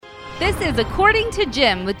This is According to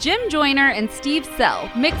Jim with Jim Joyner and Steve Sell,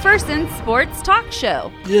 McPherson's sports talk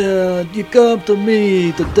show. Yeah, you come to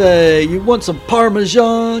me today. You want some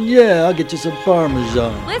Parmesan? Yeah, I'll get you some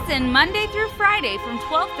Parmesan. Listen Monday through Friday from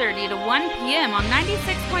 12:30 to 1 p.m. on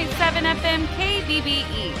 96.7 FM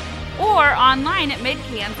KBBE or online at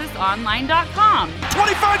midkansasonline.com.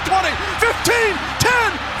 25-20,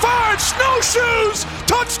 15-10, 5 snowshoes,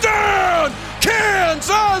 touchdown,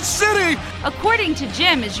 Kansas City! According to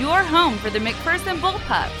Jim is your home for the McPherson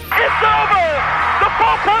Bullpups. It's over! The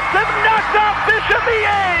Bullpups have knocked out Bishop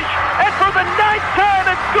Miege, and for the 9th time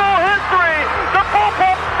in school history, the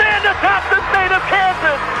Bullpups stand atop the state of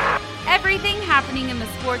Kansas! Everything happening in the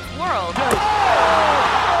sports world. Are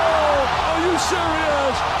you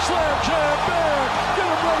serious? Slam jam bang! Get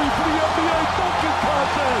them ready for the NBA dunking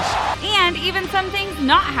contest! And even some things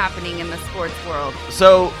not happening in the sports world.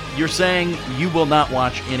 So, you're saying you will not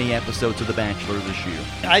watch any episodes of The Bachelor this year?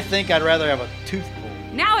 I think I'd rather have a tooth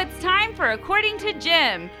pulled. Now it's time for According to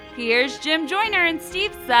Jim. Here's Jim Joyner and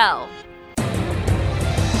Steve Sell.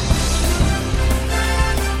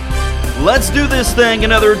 Let's do this thing.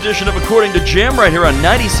 Another edition of According to Jim right here on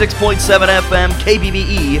 96.7 FM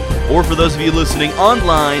KBBE, or for those of you listening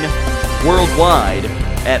online worldwide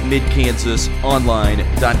at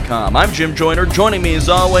midkansasonline.com. I'm Jim Joyner. Joining me as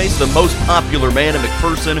always, the most popular man in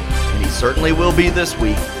McPherson, and he certainly will be this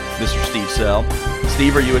week, Mr. Steve Sell.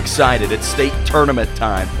 Steve, are you excited? It's state tournament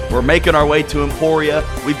time. We're making our way to Emporia.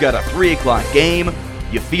 We've got a 3 o'clock game.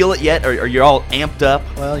 You feel it yet? Or are you all amped up?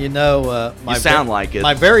 Well, you know, You sound like it.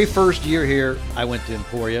 My very first year here, I went to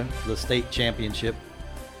Emporia, the state championship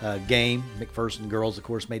game. McPherson girls, of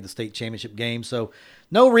course, made the state championship game. So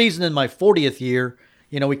no reason in my 40th year,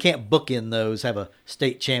 you know, we can't bookend those, have a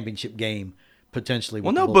state championship game potentially.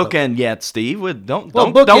 Well, with no the Bullpups. bookend yet, Steve. Don't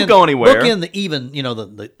bookend- go anywhere. Bookend the even, you know,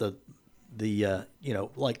 the you know,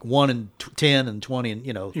 like 1 and 10 and 20 and,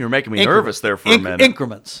 you know. You're making me nervous there for a minute.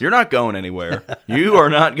 Increments. You're not going anywhere. You are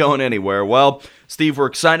not going anywhere. Well, Steve, we're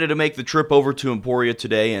excited to make the trip over to Emporia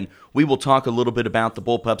today, and we will talk a little bit about the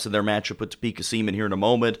Bullpups and their matchup with Topeka Seaman here in a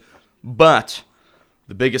moment. But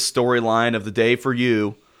the biggest storyline of the day for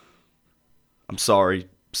you, I'm sorry,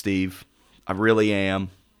 Steve, I really am.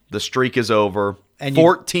 The streak is over. And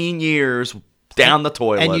 14 years down the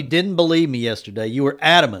toilet. And you didn't believe me yesterday. You were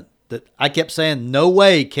adamant that I kept saying, no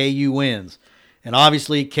way KU wins. And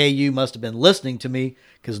obviously KU must have been listening to me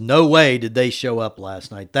because no way did they show up last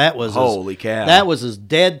night. That was Holy cow. That was as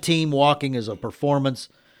dead team walking as a performance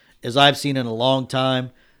as I've seen in a long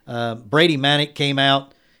time. Brady Manick came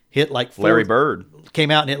out, hit like Larry Bird. Came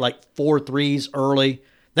out and hit like 4 threes early.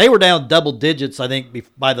 They were down double digits, I think,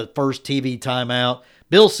 by the first TV timeout.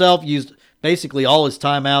 Bill Self used basically all his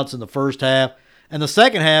timeouts in the first half. And the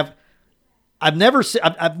second half, I've never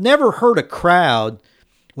heard a crowd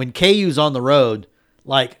when KU's on the road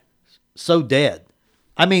like so dead.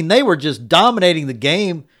 I mean, they were just dominating the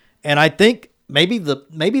game, and I think maybe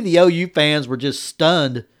the OU fans were just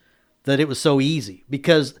stunned that it was so easy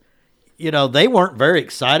because, you know, they weren't very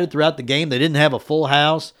excited throughout the game. They didn't have a full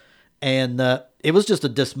house, and it was just a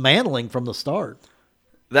dismantling from the start.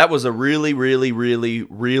 That was a really, really, really,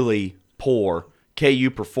 really poor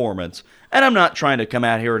KU performance. And I'm not trying to come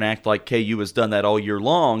out here and act like KU has done that all year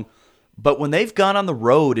long, but when they've gone on the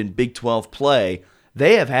road in Big 12 play,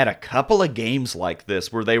 they have had a couple of games like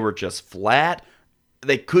this where they were just flat.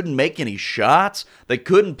 They couldn't make any shots. They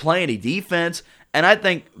couldn't play any defense. And I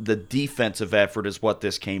think the defensive effort is what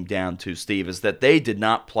this came down to, Steve, is that they did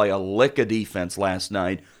not play a lick of defense last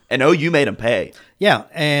night. And OU made them pay. Yeah,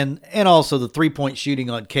 and also the three-point shooting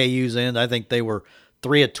on KU's end, I think they were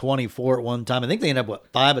 3 of 24 at one time. I think they ended up,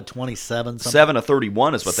 5 of 27? 7 of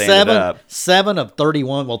 31 is what they ended up. 7 of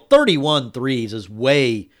 31. Well, 31 threes is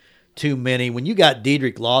way too many. When you got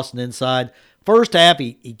Dedrick Lawson inside, first half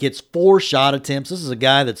he gets 4 shot attempts. This is a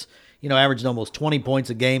guy that's, you know, averaging almost 20 points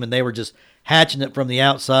a game, and they were just hatching it from the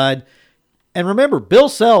outside. And remember, Bill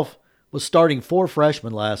Self was starting 4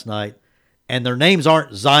 freshmen last night, and their names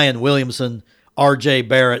aren't Zion Williamson, R.J.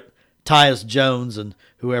 Barrett, Tyus Jones, and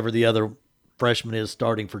whoever the other freshman is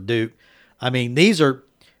starting for Duke. I mean, these are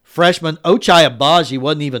freshmen. Ochai Agbaji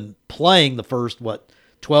wasn't even playing the first,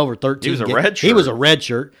 12 or 13 He was a games. redshirt. He was a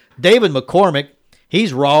redshirt. David McCormick,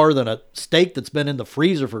 he's rawer than a steak that's been in the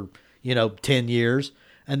freezer for, 10 years.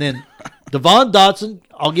 And then Devon Dotson,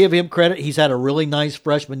 I'll give him credit. He's had a really nice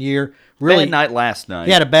freshman year. Really, Bad night last night.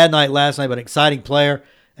 He had a bad night last night, but an exciting player.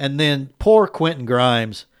 And then poor Quentin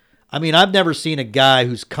Grimes. I mean, I've never seen a guy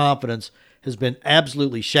whose confidence has been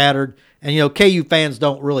absolutely shattered. And, KU fans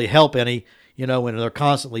don't really help any, when they're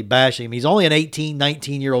constantly bashing him. He's only an 18,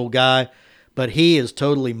 19-year-old guy, but he is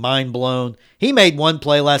totally mind blown. He made one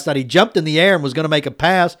play last night. He jumped in the air and was going to make a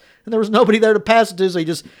pass, and there was nobody there to pass it to, so he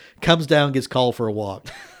just comes down and gets called for a walk.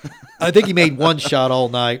 I think he made one shot all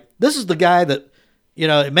night. This is the guy that,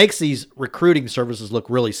 it makes these recruiting services look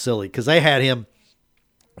really silly because they had him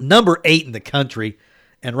number 8 in the country,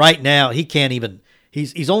 and right now he can't even –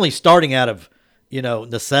 he's only starting out of,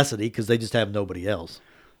 necessity because they just have nobody else.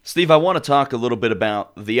 Steve, I want to talk a little bit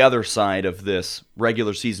about the other side of this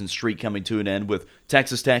regular season streak coming to an end with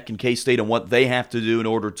Texas Tech and K-State and what they have to do in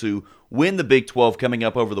order to win the Big 12 coming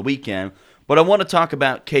up over the weekend. But I want to talk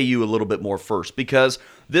about KU a little bit more first because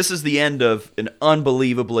this is the end of an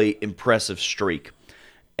unbelievably impressive streak.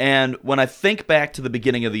 And when I think back to the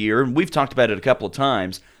beginning of the year, and we've talked about it a couple of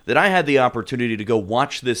times, that I had the opportunity to go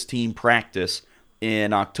watch this team practice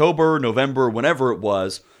in October, November, whenever it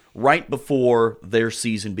was, right before their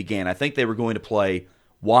season began. I think they were going to play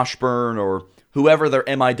Washburn or whoever their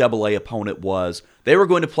MIAA opponent was. They were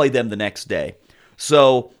going to play them the next day.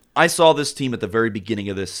 So I saw this team at the very beginning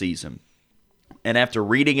of this season. And after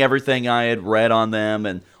reading everything I had read on them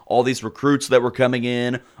and all these recruits that were coming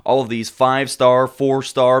in, all of these 5-star,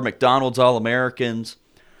 4-star McDonald's All-Americans,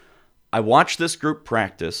 I watched this group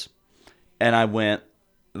practice and I went,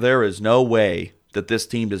 there is no way that this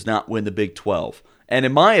team does not win the Big 12. And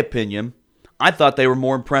in my opinion, I thought they were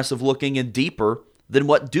more impressive looking and deeper than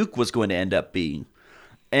what Duke was going to end up being.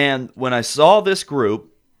 And when I saw this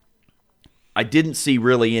group, I didn't see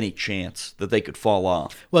really any chance that they could fall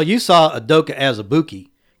off. Well, you saw Udoka Azubuike.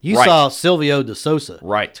 You Right. saw Silvio De Sousa.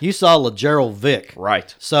 Right. You saw LaGerald Vick.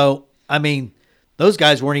 Right. So, those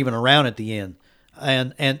guys weren't even around at the end.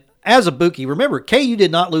 And Azubuike, remember, KU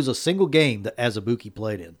did not lose a single game that Azubuike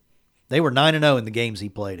played in. They were 9-0 in the games he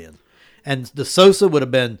played in. And De Sousa would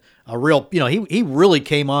have been a real, he really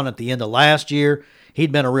came on at the end of last year.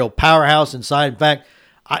 He'd been a real powerhouse inside. In fact,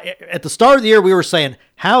 at the start of the year, we were saying,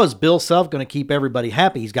 how is Bill Self going to keep everybody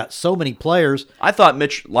happy? He's got so many players. I thought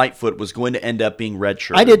Mitch Lightfoot was going to end up being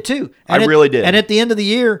redshirted. I did too. I really did. And at the end of the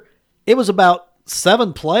year, it was about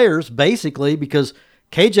 7 players, basically, because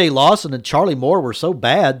KJ Lawson and Charlie Moore were so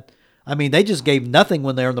bad. They just gave nothing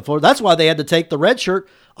when they were on the floor. That's why they had to take the red shirt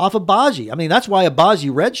off of Abaji. That's why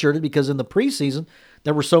Abaji redshirted, because in the preseason,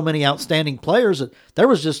 there were so many outstanding players that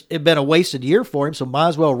it'd been a wasted year for him, so might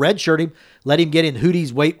as well redshirt him, let him get in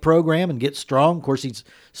Hootie's weight program and get strong. Of course, he's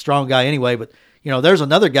a strong guy anyway, but, there's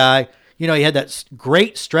another guy, he had that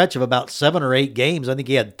great stretch of about 7 or 8 games. I think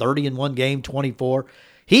he had 30 in one game, 24.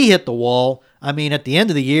 He hit the wall. At the end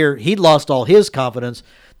of the year, he'd lost all his confidence.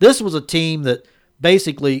 This was a team that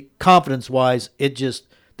basically, confidence-wise,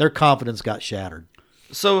 their confidence got shattered.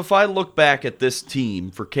 So if I look back at this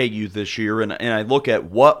team for KU this year and I look at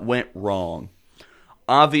what went wrong,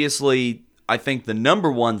 obviously I think the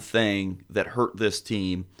number one thing that hurt this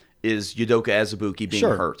team is Udoka Azubuike being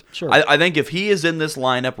hurt. Sure. I think if he is in this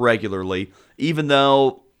lineup regularly, even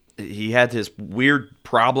though he had his weird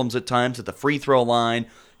problems at times at the free throw line,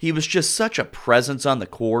 he was just such a presence on the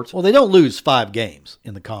court. Well, they don't lose 5 games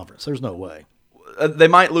in the conference. There's no way. They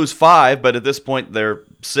might lose 5, but at this point they're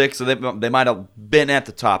 6, so they might have been at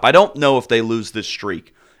the top. I don't know if they lose this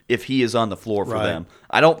streak if he is on the floor for them.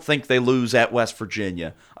 I don't think they lose at West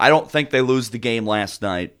Virginia. I don't think they lose the game last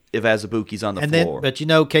night if Azubuike's on the floor. But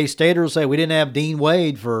K-Stater will say, we didn't have Dean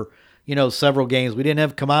Wade for, several games. We didn't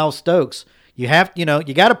have Kamau Stokes. You have, you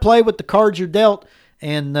got to play with the cards you're dealt,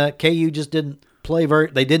 and KU just didn't play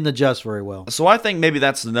they didn't adjust very well. So I think maybe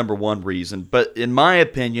that's the number one reason. But in my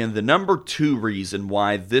opinion, the number 2 reason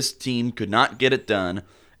why this team could not get it done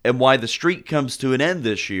and why the streak comes to an end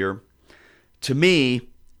this year, to me,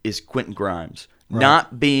 is Quentin Grimes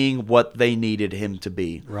not being what they needed him to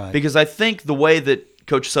be. Right. Because I think the way that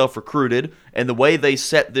Coach Self recruited and the way they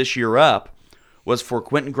set this year up was for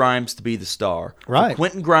Quentin Grimes to be the star. Right. For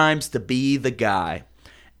Quentin Grimes to be the guy.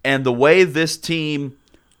 And the way this team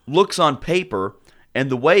looks on paper and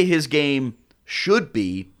the way his game should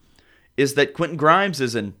be is that Quentin Grimes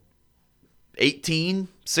is an 18,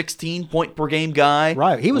 16 point per game guy.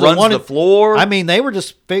 Right. He was runs the floor.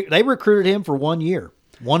 They recruited him for 1 year.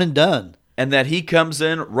 One and done. And that he comes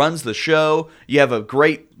in, runs the show. You have a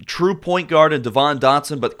great true point guard in Devon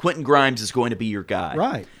Dotson, but Quentin Grimes is going to be your guy.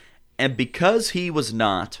 Right. And because he was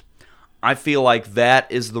not, I feel like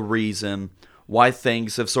that is the reason why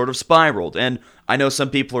things have sort of spiraled. And I know some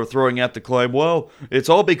people are throwing out the claim, well, it's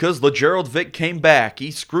all because LaGerald Vick came back. He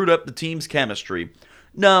screwed up the team's chemistry.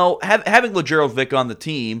 No, having LaGerald Vick on the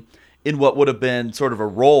team in what would have been sort of a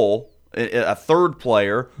role, a third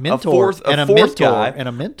player, a fourth guy, and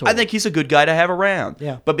a mentor. I think he's a good guy to have around.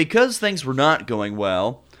 Yeah. But because things were not going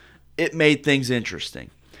well, it made things interesting.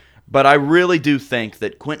 But I really do think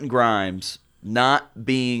that Quentin Grimes not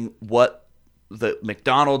being what the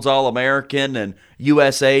McDonald's All-American and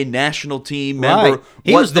USA national team member, Right.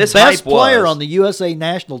 He what was the this best hype player was, on the USA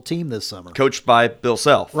national team this summer. coached by Bill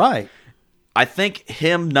Self. Right. I think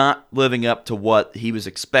him not living up to what he was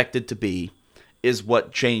expected to be is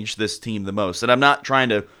what changed this team the most. And I'm not trying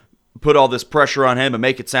to put all this pressure on him and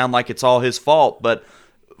make it sound like it's all his fault, but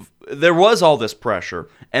there was all this pressure,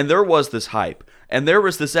 and there was this hype, and there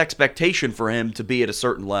was this expectation for him to be at a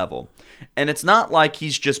certain level. And it's not like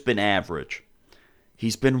he's just been average.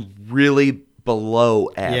 He's been really below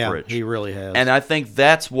average. Yeah, he really has. And I think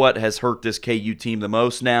that's what has hurt this KU team the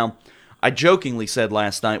most. Now, I jokingly said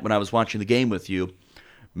last night when I was watching the game with you,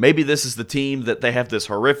 maybe this is the team that they have this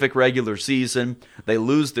horrific regular season, they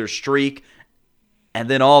lose their streak, and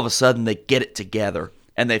then all of a sudden they get it together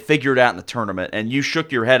and they figure it out in the tournament. And you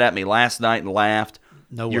shook your head at me last night and laughed.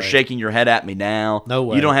 No way. You're shaking your head at me now. No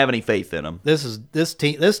way. You don't have any faith in them. This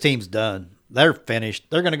team's done. They're finished.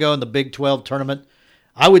 They're going to go in the Big 12 tournament.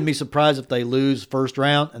 I wouldn't be surprised if they lose first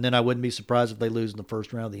round, and then I wouldn't be surprised if they lose in the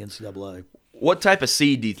first round of the NCAA. What type of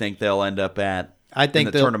seed do you think they'll end up at? I think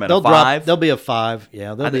in the they'll tournament? they'll A 5? They'll be a 5.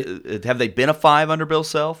 Yeah, Have they been a 5 under Bill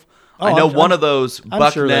Self? Oh, I know I'm- one of those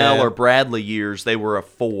I'm sure they Bucknell have. or Bradley years, they were a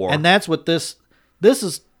 4. and that's what this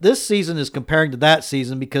season is comparing to that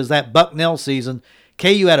season, because that Bucknell season,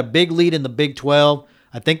 KU had a big lead in the Big 12.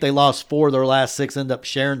 I think they lost 4 of their last 6, ended up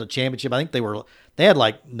sharing the championship. I think they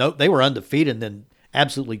were undefeated and then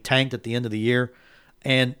absolutely tanked at the end of the year.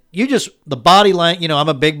 And the body language, I'm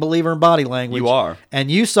a big believer in body language. You are. And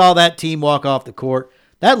you saw that team walk off the court.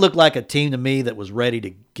 That looked like a team to me that was ready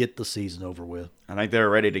to get the season over with. I think they're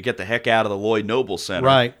ready to get the heck out of the Lloyd Noble Center,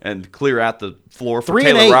 Right. and clear out the floor for 3-8,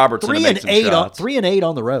 Taylor Robertson to make some 3-8 shots. 3-8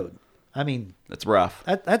 on the road. I mean, That's rough.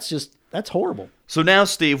 that's horrible. So now,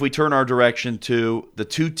 Steve, we turn our direction to the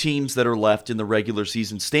 2 teams that are left in the regular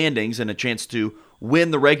season standings and a chance to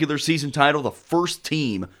win the regular season title, the first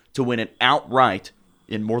team to win it outright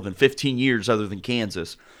in more than 15 years other than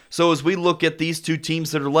Kansas. So as we look at these 2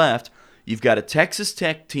 teams that are left, you've got a Texas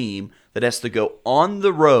Tech team that has to go on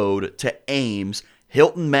the road to Ames,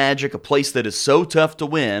 Hilton Magic, a place that is so tough to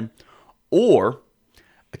win, or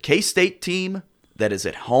a K-State team that is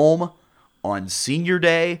at home on Senior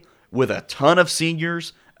Day with a ton of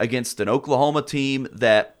seniors against an Oklahoma team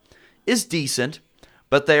that is decent,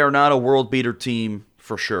 but they are not a world beater team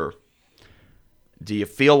for sure. Do you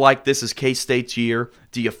feel like this is K-State's year?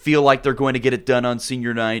 Do you feel like they're going to get it done on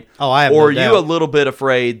senior night? Oh, I have Or no are you doubt. a little bit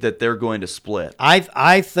afraid that they're going to split?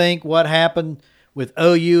 I think what happened with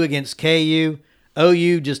OU against KU,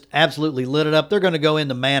 OU just absolutely lit it up. They're going to go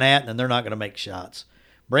into Manhattan and they're not going to make shots.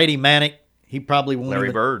 Brady Manick, he probably won't.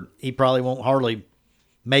 Larry Bird. He probably won't hardly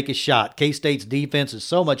make a shot. K-State's defense is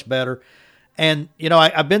so much better. And,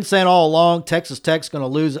 I've been saying all along, Texas Tech's going to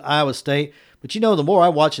lose at Iowa State. But, the more I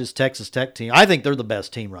watch this Texas Tech team, I think they're the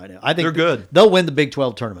best team right now. I think They're good. They'll win the Big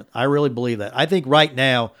 12 tournament. I really believe that. I think right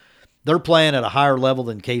now they're playing at a higher level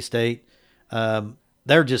than K-State.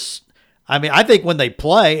 They're just – I think when they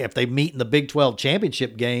play, if they meet in the Big 12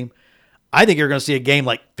 championship game, I think you're going to see a game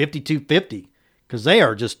like 52-50 because they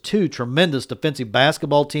are just 2 tremendous defensive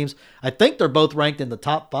basketball teams. I think they're both ranked in the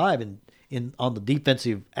top 5 on the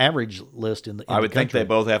defensive average list in the I would think they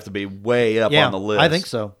both have to be way up yeah, on the list. I think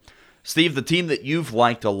so. Steve, the team that you've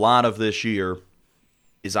liked a lot of this year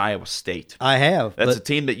is Iowa State. I have. That's but a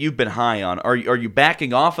team that you've been high on. Are you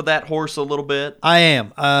backing off of that horse a little bit? I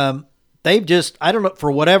am. They've just, I don't know,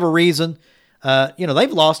 for whatever reason,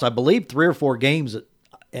 they've lost, I believe, 3 or 4 games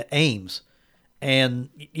at Ames. And,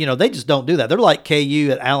 they just don't do that. They're like KU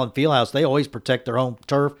at Allen Fieldhouse. They always protect their home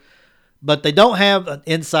turf. But they don't have an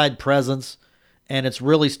inside presence, and it's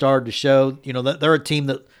really started to show. They're a team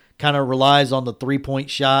that kind of relies on the three-point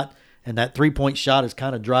shot, and that three-point shot is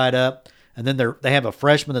kind of dried up. And then they have a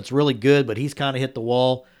freshman that's really good, but he's kind of hit the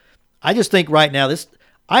wall. I just think right now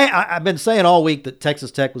I've been saying all week that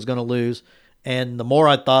Texas Tech was going to lose, and the more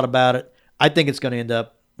I thought about it, I think it's going to end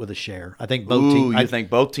up with a share. I think both teams. You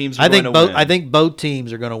think both teams are going to win? I think both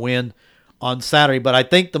teams are going to win on Saturday, but I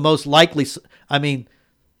think the most likely.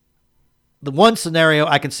 The one scenario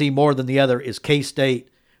I can see more than the other is K-State.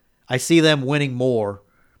 I see them winning more.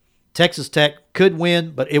 Texas Tech could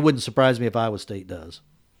win, but it wouldn't surprise me if Iowa State does.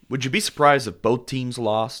 Would you be surprised if both teams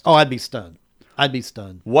lost? Oh, I'd be stunned.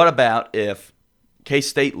 What about if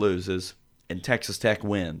K-State loses and Texas Tech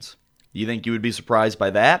wins? You think you would be surprised by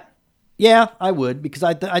that? Yeah, I would, because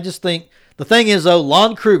I just think the thing is though,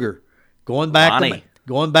 Lon Kruger going back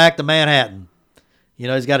to Manhattan.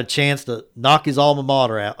 He's got a chance to knock his alma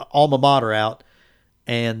mater out,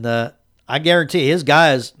 and I guarantee his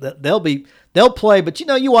guys they'll be they'll play. But,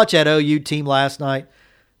 you watch that OU team last night.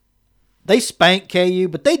 They spanked KU,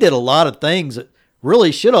 but they did a lot of things that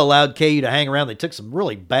really should have allowed KU to hang around. They took some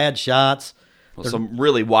really bad shots. Well, some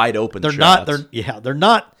really wide open They're shots.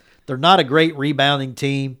 They're not a great rebounding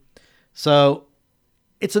team. So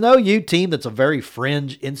it's an OU team that's a very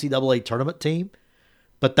fringe NCAA tournament team.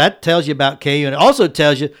 But that tells you about KU. And it also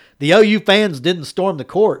tells you the OU fans didn't storm the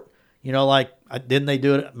court. Didn't they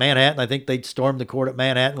do it at Manhattan? I think they stormed the court at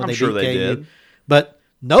Manhattan when I'm they sure beat they KU. did. But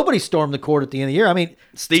nobody stormed the court at the end of the year. I mean,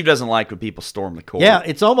 Steve doesn't like when people storm the court. yeah,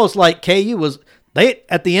 it's almost like KU was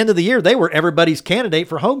at the end of the year, they were everybody's candidate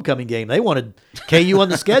for homecoming game. They wanted KU on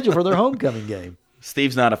the schedule for their homecoming game.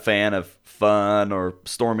 Steve's not a fan of fun or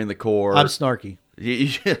storming the court. I'm snarky.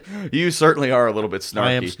 You certainly are a little bit snarky.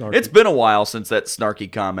 I am snarky. It's been a while since that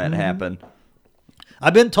snarky comment happened.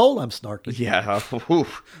 I've been told I'm snarky. Yeah,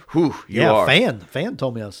 you yeah, are. fan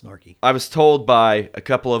told me I was snarky. I was told by a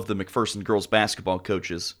couple of the McPherson girls basketball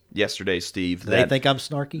coaches yesterday, Steve. They think I'm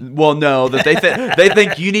snarky? Well, no, that they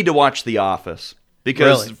think you need to watch The Office.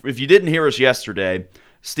 Because Really? if you didn't hear us yesterday,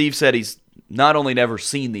 Steve said he's not only never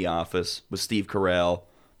seen The Office with Steve Carell,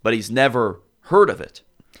 but he's never heard of it.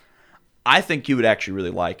 I think you would actually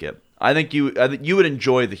really like it. I think you would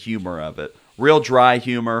enjoy the humor of it. Real dry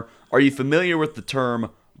humor. Are you familiar with the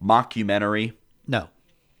term mockumentary? No.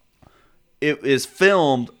 It is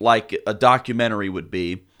filmed like a documentary would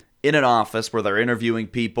be in an office where they're interviewing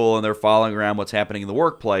people and they're following around what's happening in the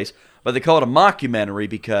workplace, but they call it a mockumentary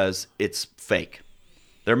because it's fake.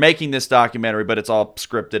 They're making this documentary, but it's all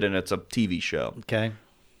scripted and it's a TV show. Okay.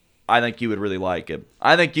 I think you would really like it.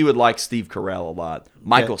 I think you would like Steve Carell a lot.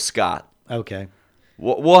 Michael Scott. Okay.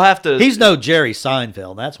 We'll have to... He's no Jerry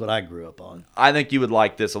Seinfeld. That's what I grew up on. I think you would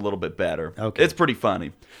like this a little bit better. Okay. It's pretty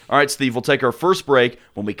funny. All right, Steve, we'll take our first break.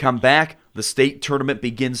 When we come back, the state tournament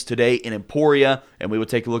begins today in Emporia, and we will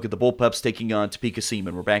take a look at the Bullpups taking on Topeka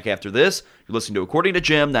Seaman. We're back after this. You're listening to According to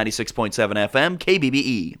Jim, 96.7 FM,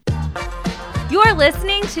 KBBE. You're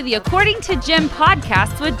listening to the According to Jim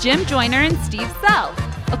podcast with Jim Joyner and Steve Self.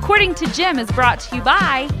 According to Jim is brought to you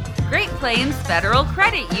by Great Plains Federal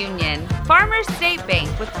Credit Union, Farmers State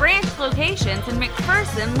Bank with branch locations in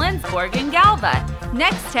McPherson, Lindsborg, and Galva,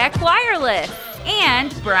 Next Tech Wireless,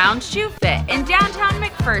 and Brown Shoe Fit in downtown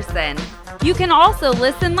McPherson. You can also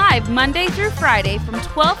listen live Monday through Friday from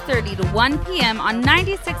 12:30 to 1 p.m. on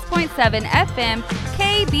 96.7 FM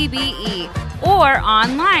KBBE or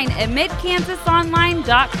online at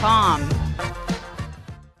midkansasonline.com.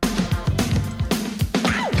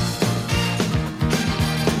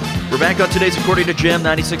 We're back on today's According to Jim,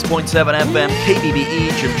 96.7 FM,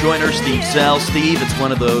 KBBE, Jim Joyner, Steve Sell. Steve, it's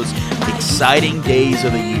one of those exciting days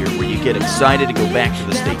of the year where you get excited to go back to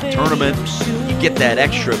the state tournament. You get that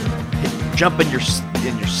extra jump in your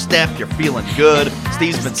step. You're feeling good.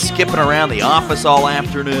 Steve's been skipping around the office all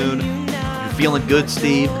afternoon. You're feeling good,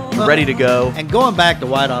 Steve. You're ready to go. And going back to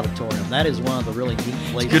White Auditorium, that is one of the really neat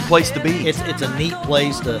places. Good place to be. It's a neat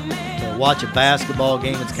place to watch a basketball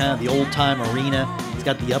game. It's kind of the old-time arena. It's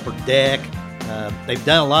got the upper deck. They've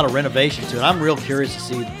done a lot of renovations to it. I'm real curious to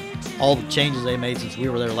see all the changes they made since we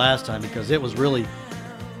were there last time, because it was really,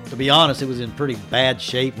 to be honest, it was in pretty bad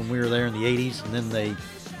shape when we were there in the 80s, and then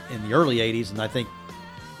in the early 80s, and I think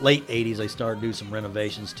late 80s, they started to do some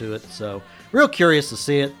renovations to it. So real curious to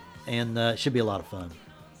see it, and it should be a lot of fun.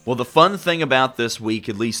 Well, the fun thing about this week,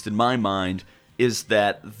 at least in my mind, is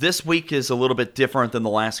that this week is a little bit different than the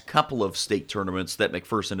last couple of state tournaments that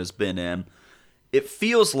McPherson has been in. It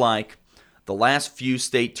feels like the last few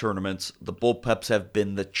state tournaments, the Bullpups have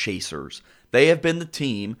been the chasers. They have been the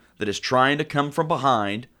team that is trying to come from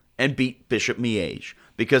behind and beat Bishop Miege,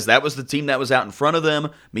 because that was the team that was out in front of them.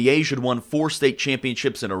 Miege had won 4 state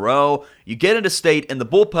championships in a row. You get into state, and the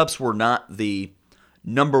Bullpups were not the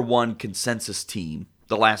number one consensus team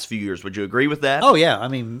the last few years. Would you agree with that? Oh, yeah. I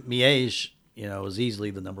mean, Miege, was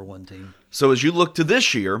easily the number one team. So as you look to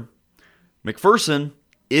this year, McPherson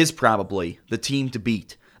is probably the team to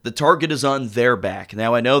beat. The target is on their back.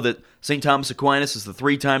 Now, I know that St. Thomas Aquinas is the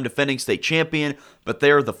 3-time defending state champion, but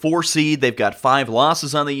they're the 4 seed. They've got 5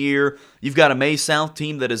 losses on the year. You've got a May South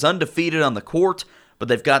team that is undefeated on the court, but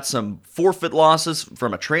they've got some forfeit losses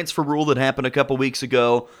from a transfer rule that happened a couple weeks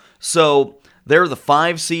ago. So they're the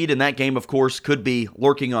 5 seed, and that game, of course, could be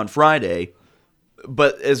lurking on Friday.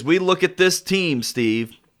 But as we look at this team,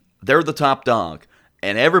 Steve, they're the top dog,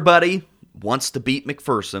 and everybody wants to beat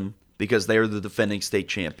McPherson because they're the defending state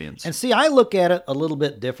champions. And see, I look at it a little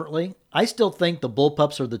bit differently. I still think the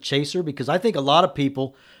Bullpups are the chaser, because I think a lot of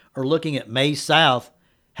people are looking at May South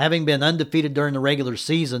having been undefeated during the regular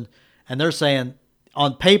season, and they're saying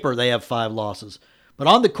on paper they have 5 losses. But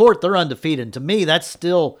on the court, they're undefeated. And to me, that's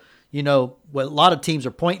still, what a lot of teams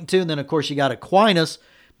are pointing to. And then, of course, you got Aquinas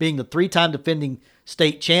being the 3-time defending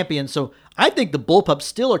state champion. So I think the Bullpups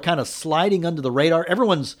still are kind of sliding under the radar.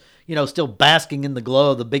 Everyone's, still basking in the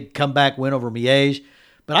glow of the big comeback win over Miege.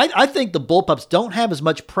 But I think the Bullpups don't have as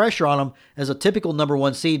much pressure on them as a typical number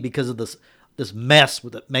 1 seed because of this mess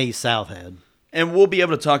that Maize South had. And we'll be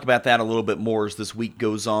able to talk about that a little bit more as this week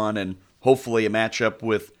goes on, and hopefully a matchup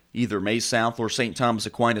with either Maize South or St. Thomas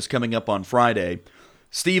Aquinas coming up on Friday.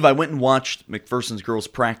 Steve, I went and watched McPherson's girls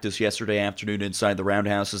practice yesterday afternoon inside the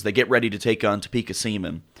Roundhouse as they get ready to take on Topeka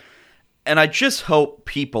Seaman. And I just hope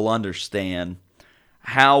people understand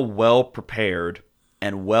how well prepared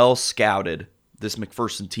and well scouted this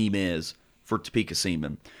McPherson team is for Topeka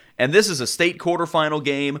Seaman. And this is a state quarterfinal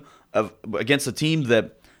game against a team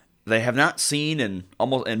that they have not seen in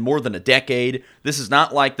more than a decade. This is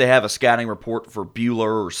not like they have a scouting report for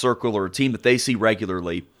Buhler or Circle or a team that they see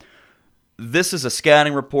regularly. This is a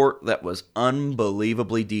scouting report that was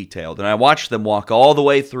unbelievably detailed, and I watched them walk all the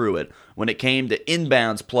way through it when it came to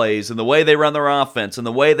inbounds plays and the way they run their offense and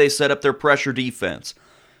the way they set up their pressure defense.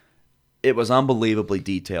 It was unbelievably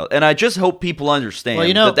detailed, and I just hope people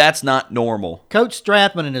understand that that's not normal. Coach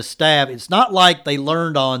Strathman and his staff, it's not like they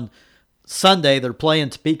learned on Sunday they're playing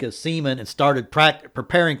Topeka Seaman and started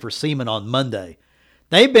preparing for Seaman on Monday.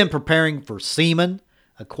 They've been preparing for Seaman,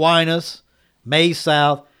 Aquinas, Maize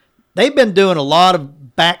South. They've been doing a lot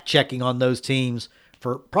of back-checking on those teams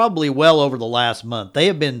for probably well over the last month. They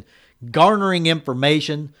have been garnering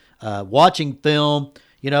information, watching film.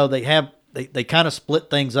 They kind of split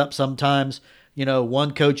things up sometimes.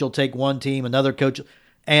 One coach will take one team, another coach.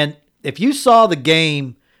 And if you saw the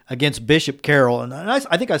game against Bishop Carroll, and I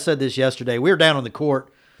think I said this yesterday, we were down on the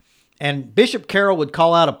court, and Bishop Carroll would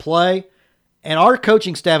call out a play, and our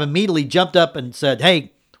coaching staff immediately jumped up and said,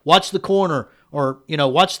 hey, watch the corner, or,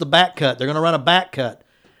 watch the back cut. They're going to run a back cut.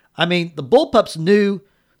 I mean, the Bullpups knew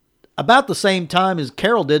about the same time as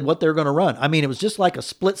Carroll did what they were going to run. I mean, it was just like a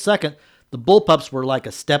split second. The Bullpups were like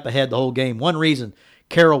a step ahead the whole game. One reason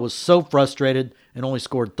Carroll was so frustrated and only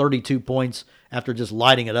scored 32 points after just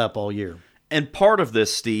lighting it up all year. And part of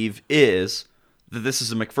this, Steve, is that this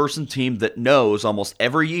is a McPherson team that knows almost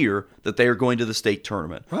every year that they are going to the state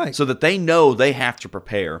tournament. Right. So that they know they have to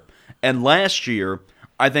prepare. And last year,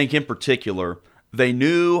 I think in particular, they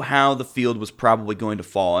knew how the field was probably going to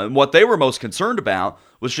fall. And what they were most concerned about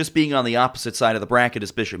was just being on the opposite side of the bracket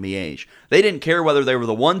as Bishop Miege. They didn't care whether they were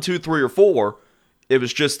the 1, 2, 3, or 4. It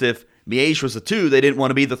was just if Miege was the 2, they didn't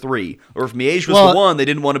want to be the 3. Or if Miege was the 1, they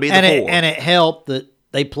didn't want to be the 4. And it helped that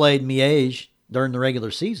they played Miege during the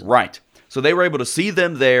regular season. Right. So they were able to see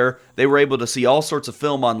them there. They were able to see all sorts of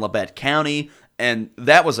film on Labette County. And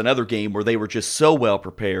that was another game where they were just so well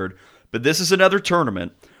prepared. But this is another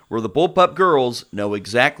tournament where the Bullpup girls know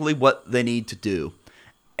exactly what they need to do.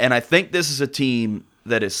 And I think this is a team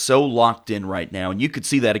that is so locked in right now, and you could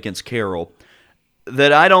see that against Carroll,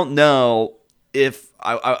 that I don't know if,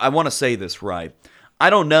 I want to say this right, I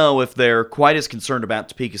don't know if they're quite as concerned about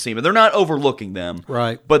Topeka Seaman. They're not overlooking them.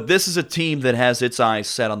 Right. But this is a team that has its eyes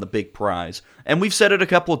set on the big prize. And we've said it a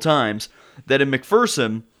couple of times, that in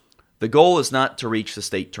McPherson, the goal is not to reach the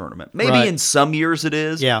state tournament. Maybe in some years it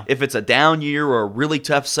is. Yeah. If it's a down year or a really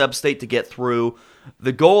tough sub-state to get through,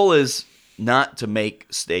 the goal is not to make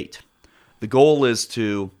state. The goal is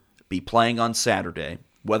to be playing on Saturday,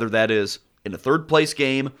 whether that is in a third-place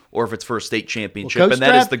game or if it's for a state championship, and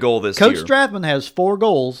that is the goal this year. Coach Strathman has 4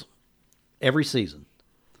 goals every season.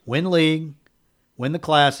 Win league, win the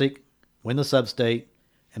Classic, win the sub-state,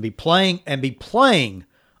 and be playing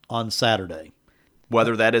on Saturday.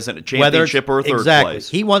 Whether that isn't a championship or a third place.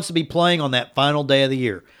 He wants to be playing on that final day of the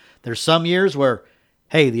year. There's some years where,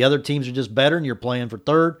 hey, the other teams are just better and you're playing for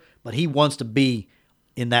third, but he wants to be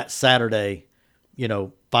in that Saturday,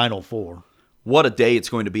 Final Four. What a day it's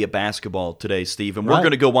going to be at basketball today, Steve. And we're Right.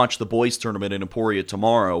 going to go watch the boys tournament in Emporia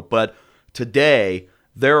tomorrow. But today,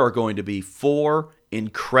 there are going to be 4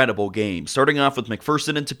 incredible games. Starting off with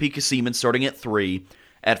McPherson and Topeka Seaman starting at 3.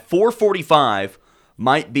 At 4:45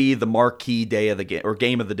 might be the marquee day of the game or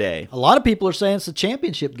game of the day. A lot of people are saying it's a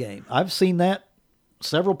championship game. I've seen that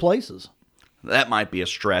several places. That might be a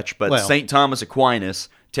stretch, but Well. St. Thomas Aquinas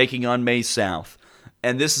taking on Maize South.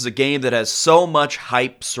 And this is a game that has so much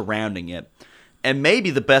hype surrounding it. And maybe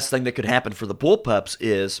the best thing that could happen for the Bullpups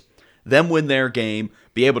is them win their game,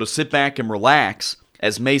 be able to sit back and relax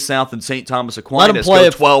as Maize South and St. Thomas Aquinas go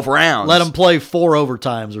 12 rounds. Let them play 4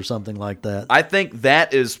 overtimes or something like that. I think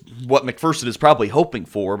that is what McPherson is probably hoping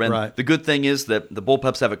for. And Right. the good thing is that the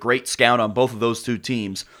Bullpups have a great scout on both of those two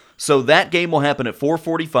teams. So that game will happen at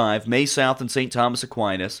 4:45, Maize South and St. Thomas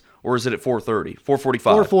Aquinas. Or is it at 4:30?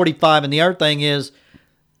 4:45. 4:45, and the other thing is,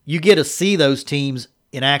 you get to see those teams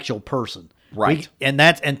in actual person. Right.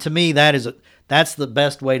 And to me, that's the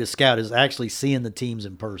best way to scout, is actually seeing the teams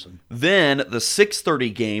in person. Then the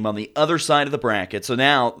 6:30 game on the other side of the bracket. So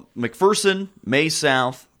now McPherson, May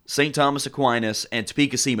South, St. Thomas Aquinas, and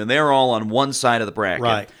Topeka Seaman, they're all on one side of the bracket.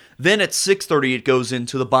 Right. Then at 6:30, it goes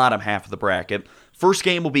into the bottom half of the bracket. First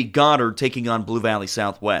game will be Goddard taking on Blue Valley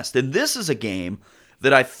Southwest. And this is a game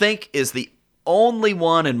that I think is the only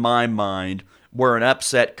one in my mind where an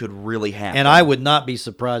upset could really happen. And I would not be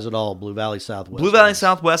surprised at all, Blue Valley Southwest. Blue Valley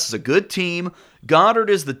Southwest is a good team. Goddard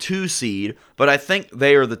is the 2 seed, but I think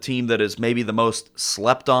they are the team that is maybe the most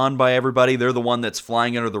slept on by everybody. They're the one that's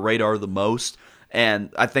flying under the radar the most.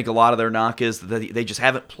 And I think a lot of their knock is that they just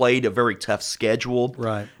haven't played a very tough schedule.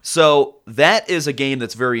 Right. So that is a game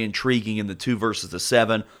that's very intriguing in the 2 versus the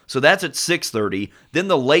 7. So that's at 6:30. Then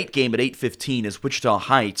the late game at 8:15 is Wichita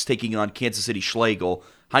Heights taking on Kansas City Schlegel.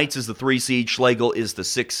 Heights is the 3 seed. Schlegel is the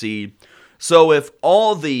 6 seed. So if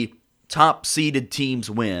all the top-seeded teams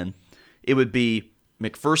win, it would be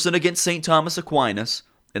McPherson against St. Thomas Aquinas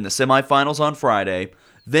in the semifinals on Friday.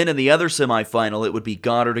 Then in the other semifinal, it would be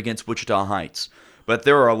Goddard against Wichita Heights. But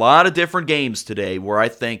there are a lot of different games today where I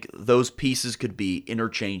think those pieces could be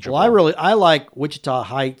interchangeable. Well, I like Wichita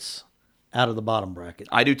Heights out of the bottom bracket.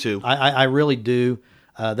 I do too. I really do.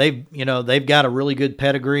 They've got a really good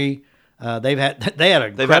pedigree. They've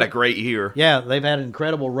had a great year. Yeah, they've had an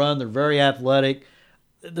incredible run. They're very athletic.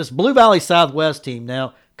 This Blue Valley Southwest team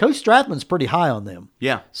now, Coach Strathman's pretty high on them.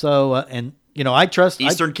 Yeah. So I trust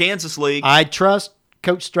Eastern Kansas League. I trust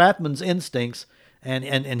Coach Strathman's instincts,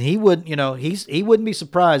 and he would he wouldn't be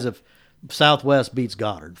surprised if Southwest beats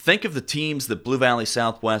Goddard. Think of the teams that Blue Valley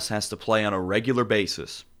Southwest has to play on a regular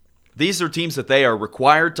basis. These are teams that they are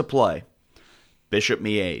required to play: Bishop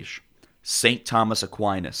Miege, St. Thomas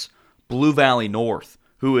Aquinas, Blue Valley North,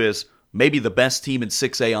 who is maybe the best team in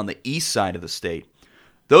 6A on the east side of the state.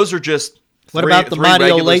 Those are just What about the Mighty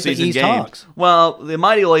Olathe East games. Hawks? Well, the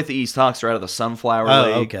Mighty Olathe East Hawks are out of the Sunflower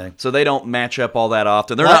League, okay. So they don't match up all that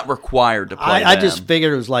often. They're not required to play I them. just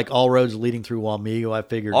figured it was like all roads leading through Wamego. I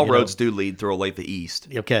figured all roads do lead through Olathe East.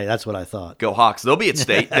 Okay, that's what I thought. Go Hawks. They'll be at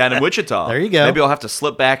state down in Wichita. There you go. Maybe I'll have to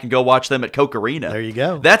slip back and go watch them at Coke Arena. There you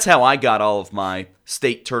go. That's how I got all of my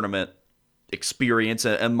state tournament experience,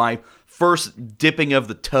 and my first dipping of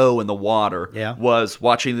the toe in the water was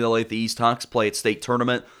watching the Olathe East Hawks play at state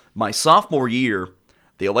tournament. My sophomore year,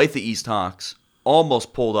 the Olathe East Hawks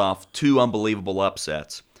almost pulled off 2 unbelievable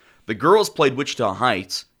upsets. The girls played Wichita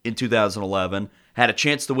Heights in 2011, had a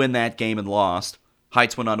chance to win that game and lost.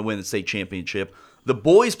 Heights went on to win the state championship. The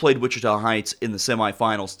boys played Wichita Heights in the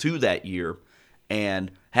semifinals too that year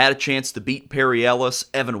and had a chance to beat Perry Ellis,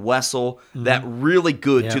 Evan Wessel, that really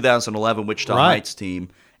good 2011 Wichita Heights team.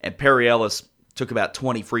 And Perry Ellis took about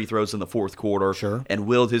 20 free throws in the fourth quarter and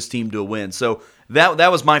willed his team to a win. So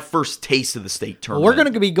that was my first taste of the state tournament. Well, we're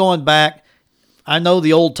going to be going back. I know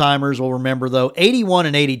the old-timers will remember, though, 81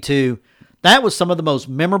 and 82, that was some of the most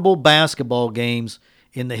memorable basketball games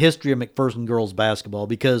in the history of McPherson girls basketball,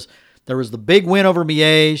 because there was the big win over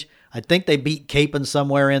Miege. I think they beat Capon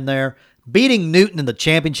somewhere in there. Beating Newton in the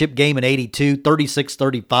championship game in 82,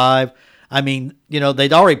 36-35. I mean,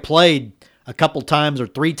 they'd already played a couple times or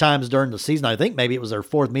 3 times during the season. I think maybe it was their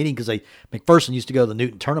 4th meeting, because McPherson used to go to the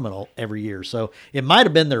Newton tournament every year. So it might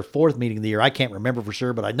have been their 4th meeting of the year. I can't remember for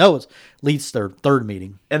sure, but I know it's at least their 3rd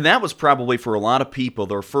meeting. And that was probably, for a lot of people,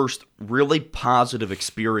 their first really positive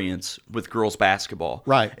experience with girls basketball.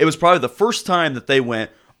 Right. It was probably the first time that they went,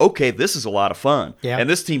 okay, this is a lot of fun. Yeah. And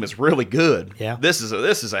this team is really good. Yeah. This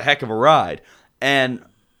is a heck of a ride. And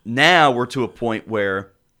now we're to a point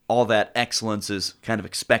where all that excellence is kind of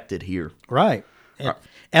expected here. Right.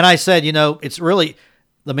 And I said, it's really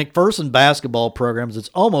the McPherson basketball programs, it's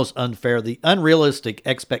almost unfair. The unrealistic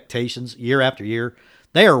expectations year after year,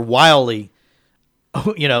 they are wildly,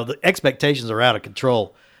 the expectations are out of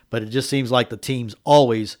control, but it just seems like the teams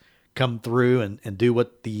always come through and do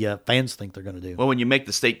what the fans think they're going to do. Well, when you make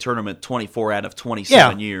the state tournament 24 out of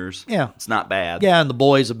 27 years, it's not bad. Yeah, and the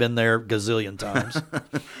boys have been there gazillion times.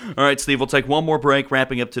 All right, Steve, we'll take one more break,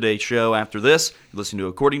 wrapping up today's show. After this, you're listening to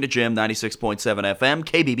According to Jim, 96.7 FM,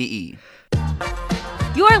 KBBE.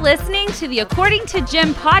 You're listening to the According to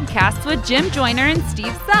Jim podcast with Jim Joyner and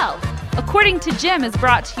Steve Self. According to Jim is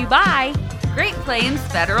brought to you by Great Plains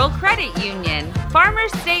Federal Credit Union,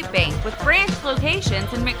 Farmers State Bank with branch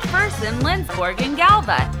locations in McPherson, Lindsborg, and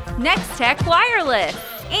Galva, Next Tech Wireless,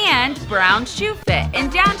 and Brown Shoe Fit in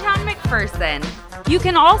downtown McPherson. You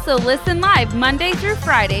can also listen live Monday through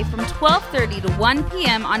Friday from 12:30 to 1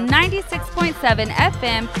 p.m. on 96.7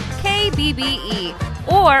 FM KBBE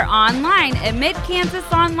or online at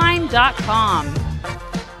midkansasonline.com.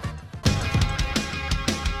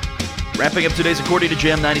 Wrapping up today's According to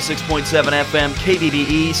Jim, 96.7 FM,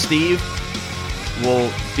 KBBE. Steve,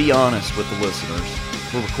 we'll be honest with the listeners.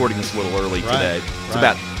 We're recording this a little early today. It's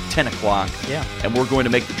about 10 o'clock. Yeah. And we're going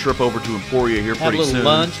to make the trip over to Emporia here pretty soon. Have a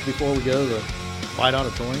little lunch before we go to the White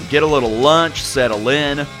Auditorium. Get a little lunch, settle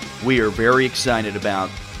in. We are very excited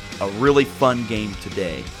about a really fun game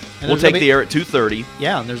today. And we'll take the air at 2:30.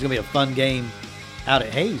 Yeah, and there's going to be a fun game out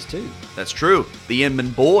at Hayes, too. That's true. The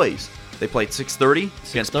Inman boys. They played 6:30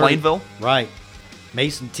 against Plainville. Right.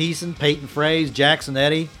 Mason Thiessen, Peyton Fraze, Jackson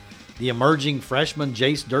Eddy, the emerging freshman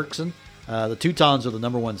Jace Dirksen. The Teutons are the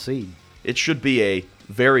number 1 seed. It should be a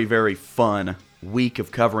very, very fun week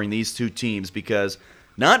of covering these two teams because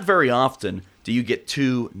not very often do you get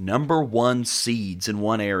two number 1 seeds in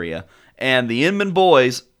one area. And the Inman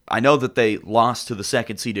boys, I know that they lost to the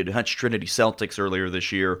second-seeded Hutch Trinity Celtics earlier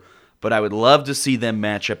this year, but I would love to see them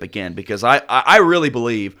match up again because I really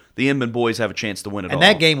believe the Inman boys have a chance to win it all. And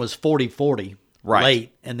that game was 40-40 Right.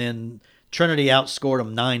 late, and then Trinity outscored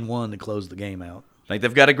them 9-1 to close the game out. I think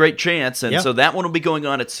they've got a great chance, and Yeah. so that one will be going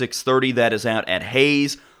on at 6:30. That is out at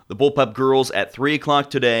Hayes. The Bullpup girls at 3 o'clock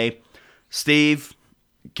today. Steve,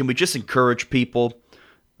 can we just encourage people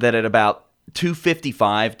that at about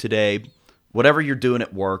 2:55 today, whatever you're doing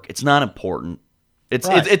at work, it's not important. It's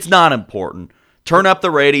not important. Turn up the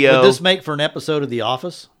radio. Would this make for an episode of The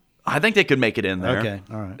Office? I think they could make it in there. Okay,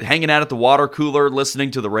 all right. Hanging out at the water cooler, listening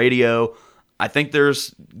to the radio. I think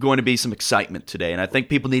there's going to be some excitement today, and I think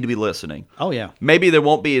people need to be listening. Oh, yeah. Maybe there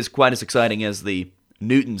won't be quite as exciting as the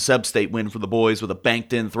Newton sub-state win for the boys with a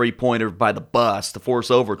banked-in three-pointer by the bus to force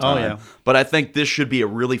overtime. Oh, yeah. But I think this should be a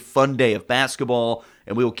really fun day of basketball,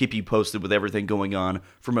 and we will keep you posted with everything going on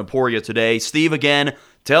from Emporia today. Steve, again,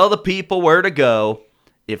 tell the people where to go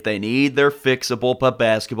if they need their fix of Bullpup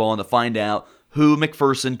basketball and to find out who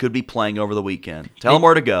McPherson could be playing over the weekend. Tell them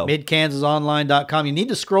where to go. MidKansasOnline.com. You need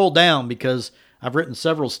to scroll down because I've written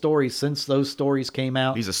several stories since those stories came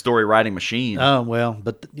out. He's a story-writing machine. Oh, well,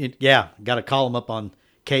 but got to call him up on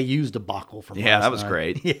KU's debacle from last that was night.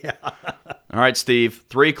 great. Yeah. All right, Steve.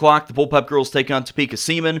 3 o'clock, the Bullpup girls take on Topeka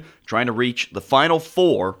Seaman, trying to reach the Final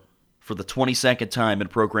Four for the 22nd time in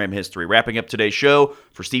program history. Wrapping up today's show,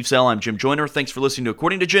 for Steve Sell, I'm Jim Joyner. Thanks for listening to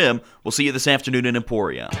According to Jim. We'll see you this afternoon in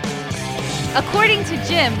Emporia. According to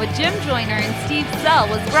Jim with Jim Joyner and Steve Sell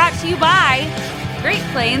was brought to you by Great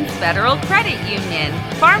Plains Federal Credit Union,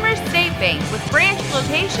 Farmers State Bank with branch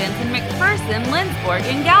locations in McPherson, Lindsborg,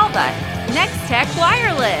 and Galva, Next Tech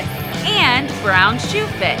Wireless, and Brown Shoe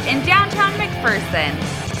Fit in downtown McPherson.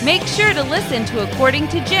 Make sure to listen to According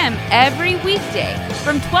to Jim every weekday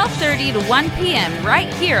from 12:30 to 1 p.m.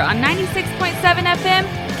 right here on 96.7 FM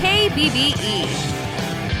KBBE.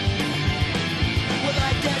 Well,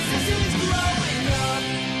 I guess this is